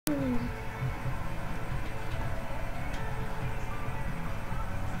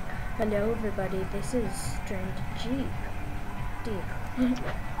Hello everybody, this is Stranded Deep.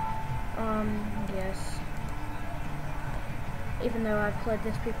 Yes. Even though I've played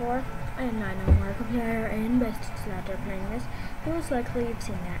this before, and I know Markiplier and Bestslot are playing this, most likely you've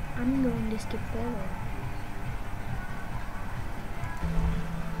seen that. I'm going to skip forward.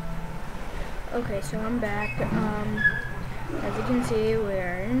 Okay, so I'm back. As you can see,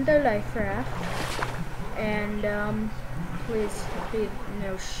 we're in the life raft. And, please be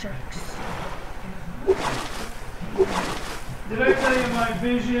no sharks. Did I tell you my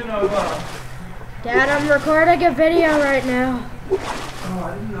vision of Dad, I'm recording a video right now. Oh,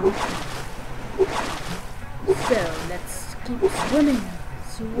 I didn't know. So, let's keep swimming.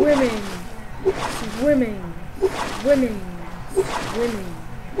 Swimming. Swimming. Swimming. Swimming.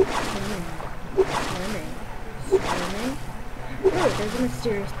 Swimming. Swimming. Swimming. Oh, there's a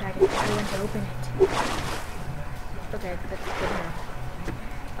mysterious package. I want to open it. Okay, that's good enough.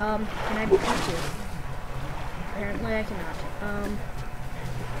 Can I beat you? Apparently I cannot.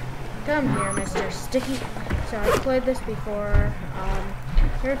 Come here, Mr. Sticky. So I've played this before.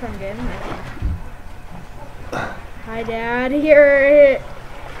 Here's a fun game. Hi, Dad. Here.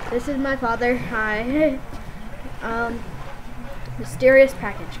 This is my father. Hi. Mysterious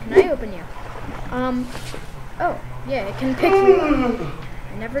package. Can I open you? Oh, yeah, it can pick you.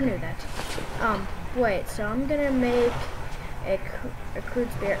 I never knew that. Wait, so I'm gonna make a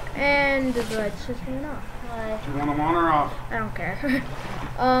crude spear, and the lights just went off. Why? Do you want them on or off? I don't care.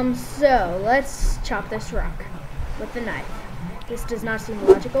 So let's chop this rock with the knife. This does not seem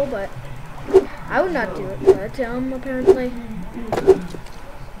logical, but I would not do it. But apparently,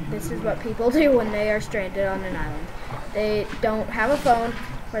 this is what people do when they are stranded on an island. They don't have a phone,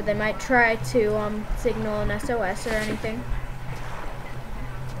 or they might try to signal an SOS or anything.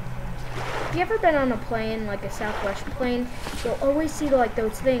 Have you ever been on a plane, like a Southwest plane? You'll always see like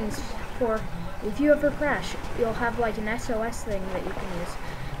those things for if you ever crash, you'll have like an SOS thing that you can use.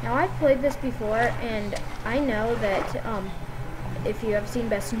 Now I've played this before, and I know that if you have seen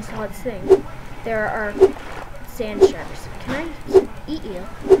Bestslot's thing, there are sand sharks. Can I eat you,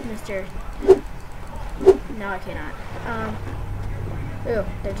 Mr.? No, I cannot. Ooh,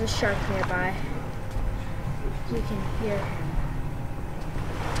 there's a shark nearby. You can hear him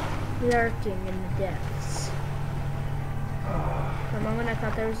lurking in the depths. For a moment I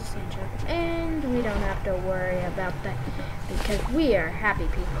thought there was a sand shark, and we don't have to worry about that because we are happy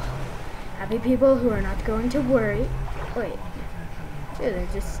people. Happy people who are not going to worry. Wait. Ooh,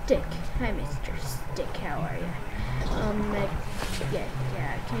 there's a stick. Hi, Mr. Stick. How are you? Yeah,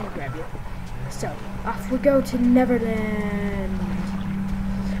 I can grab you. So, off we go to Neverland.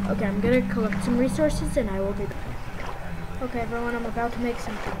 Okay, I'm gonna collect some resources and I will be back. Okay, everyone, I'm about to make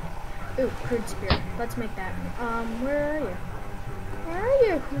something. Ooh, crude spear. Let's make that. Where are you? Where are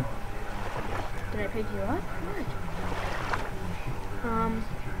you? Did I pick you up? What?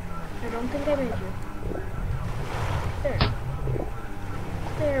 I don't think I made you. There.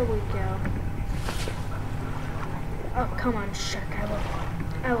 There we go. Oh, come on, shark.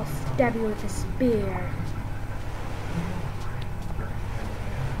 I will stab you with a spear.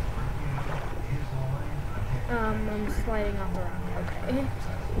 I'm sliding off the rock. Okay.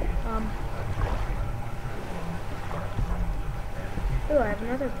 Oh, I have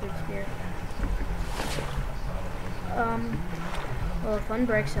another crude spear. Well, if one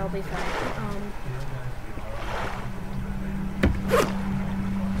breaks, I'll be fine.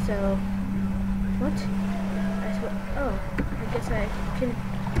 So, what? Oh, I guess I can,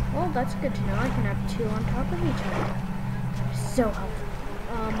 well, that's good to know. I can have two on top of each other. That is so helpful.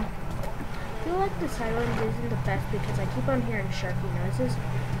 I feel like this island isn't the best because I keep on hearing sharky noises.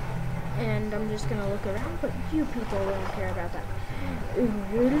 And I'm just gonna look around, but you people won't care about that. Ooh,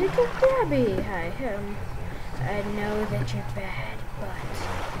 little Gabby. Hi, I know that you're bad, but...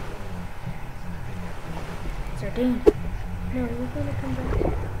 Sardine. No, you're gonna come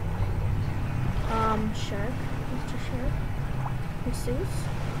back. Shark. Mr. Shark. Jesus.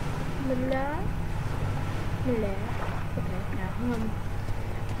 Mila. Okay, now,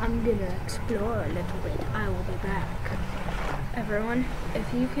 I'm gonna explore a little bit. I will be back. Everyone,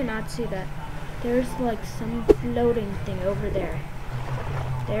 if you cannot see that, there's like some floating thing over there.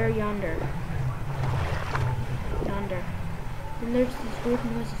 There, yonder. Yonder. And there's these weird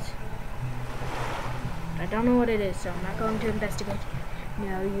noises. I don't know what it is, so I'm not going to investigate.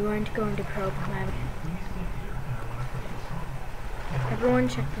 No, you aren't going to probe my... Everyone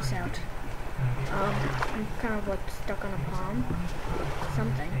check this out. I'm kind of like stuck on a palm.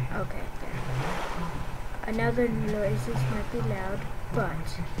 Something. Okay, there. I know the noises might be loud,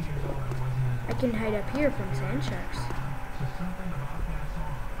 but I can hide up here from sand sharks.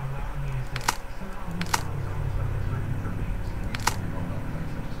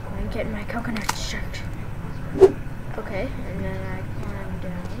 Get my coconut shirt. Okay, and then I climb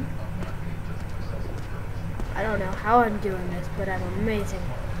down. I don't know how I'm doing this, but I'm amazing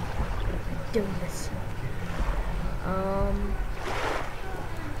at doing this.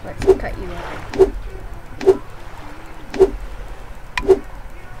 Let's cut you open.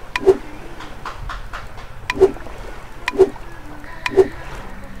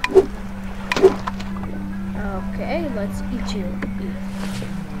 Okay, let's eat you.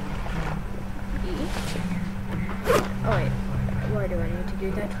 Oh wait, why do I need to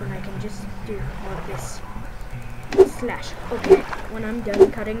do that when I can just do all this? Slash. Okay, when I'm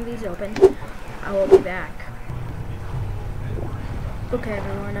done cutting these open, I will be back. Okay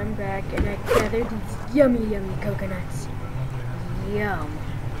everyone, I'm back and I gathered these yummy, yummy coconuts. Yum.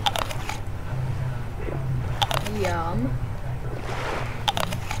 Yum.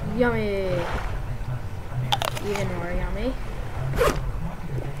 Yummy. Even more yummy.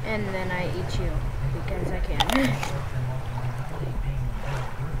 And then I eat you, because I can.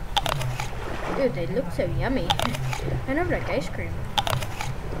 Dude, they look so yummy. I never like ice cream.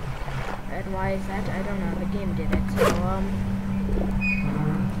 And why is that? I don't know. The game did it, so, I'm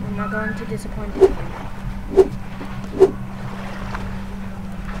not going to disappoint the game.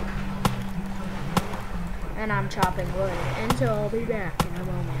 And I'm chopping wood, and so I'll be back in a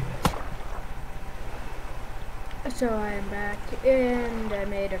moment. So I am back, and I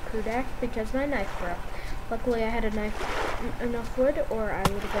made a crude axe because my knife broke. Luckily I had enough wood, or I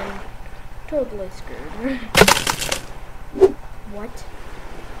would have been totally screwed. What?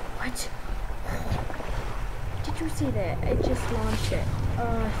 What? Did you see that? I just launched it.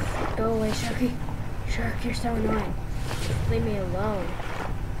 Go away, Sharky. Shark, you're so annoying. Just leave me alone.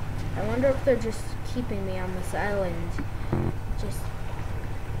 I wonder if they're just keeping me on this island. Just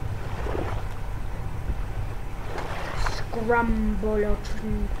Scrumbolo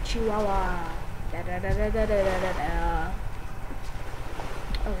Chihuahua. Da da da da da da da da.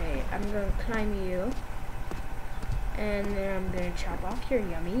 Okay, I'm gonna climb you. And then I'm gonna chop off your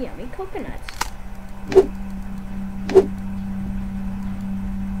yummy, yummy coconuts.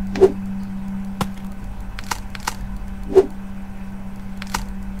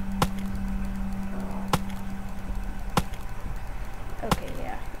 Okay,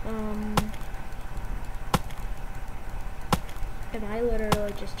 yeah. Am I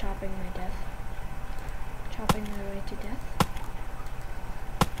literally just chopping my death? Chopping my way to death?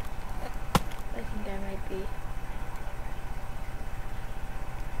 I think I might be.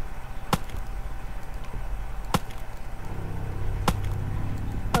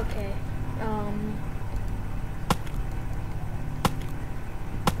 Okay,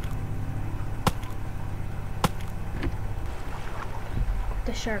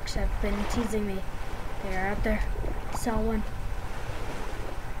 the sharks have been teasing me. They're out there. Saw one.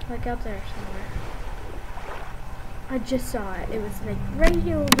 Like out there somewhere. I just saw it. It was like right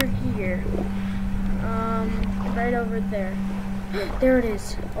over here. Right over there. There it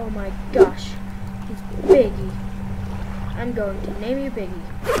is. Oh my gosh. He's Biggie. I'm going to name you Biggie.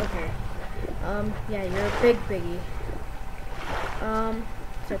 Okay. Yeah, you're a big Biggie.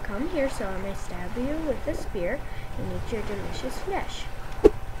 So come here so I may stab you with a spear and eat your delicious flesh.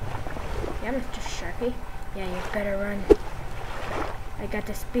 Yeah, Mr. Sharky. Yeah, you better run. I got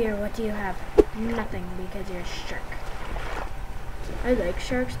the spear. What do you have? Nothing, because you're a shark. I like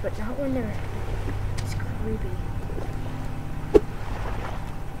sharks, but not when they're creepy.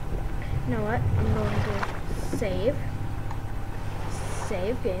 You know what? I'm going to save.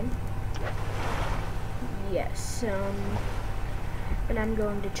 Save game. Yes, and I'm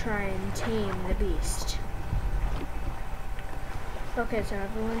going to try and tame the beast. Okay, so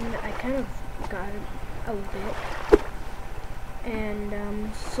everyone, I kind of got a bit. And,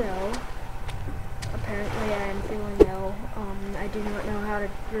 so, apparently I am feeling ill. I do not know how to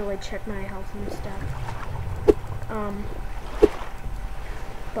really check my health and stuff.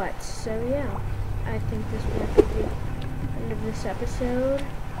 But, so yeah, I think this might be the end of this episode.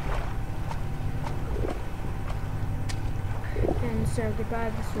 And so,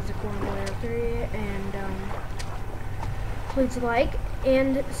 goodbye, this was Aquan 3, and, please like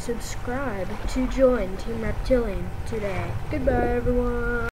and subscribe to join Team Reptilian today. Goodbye, everyone.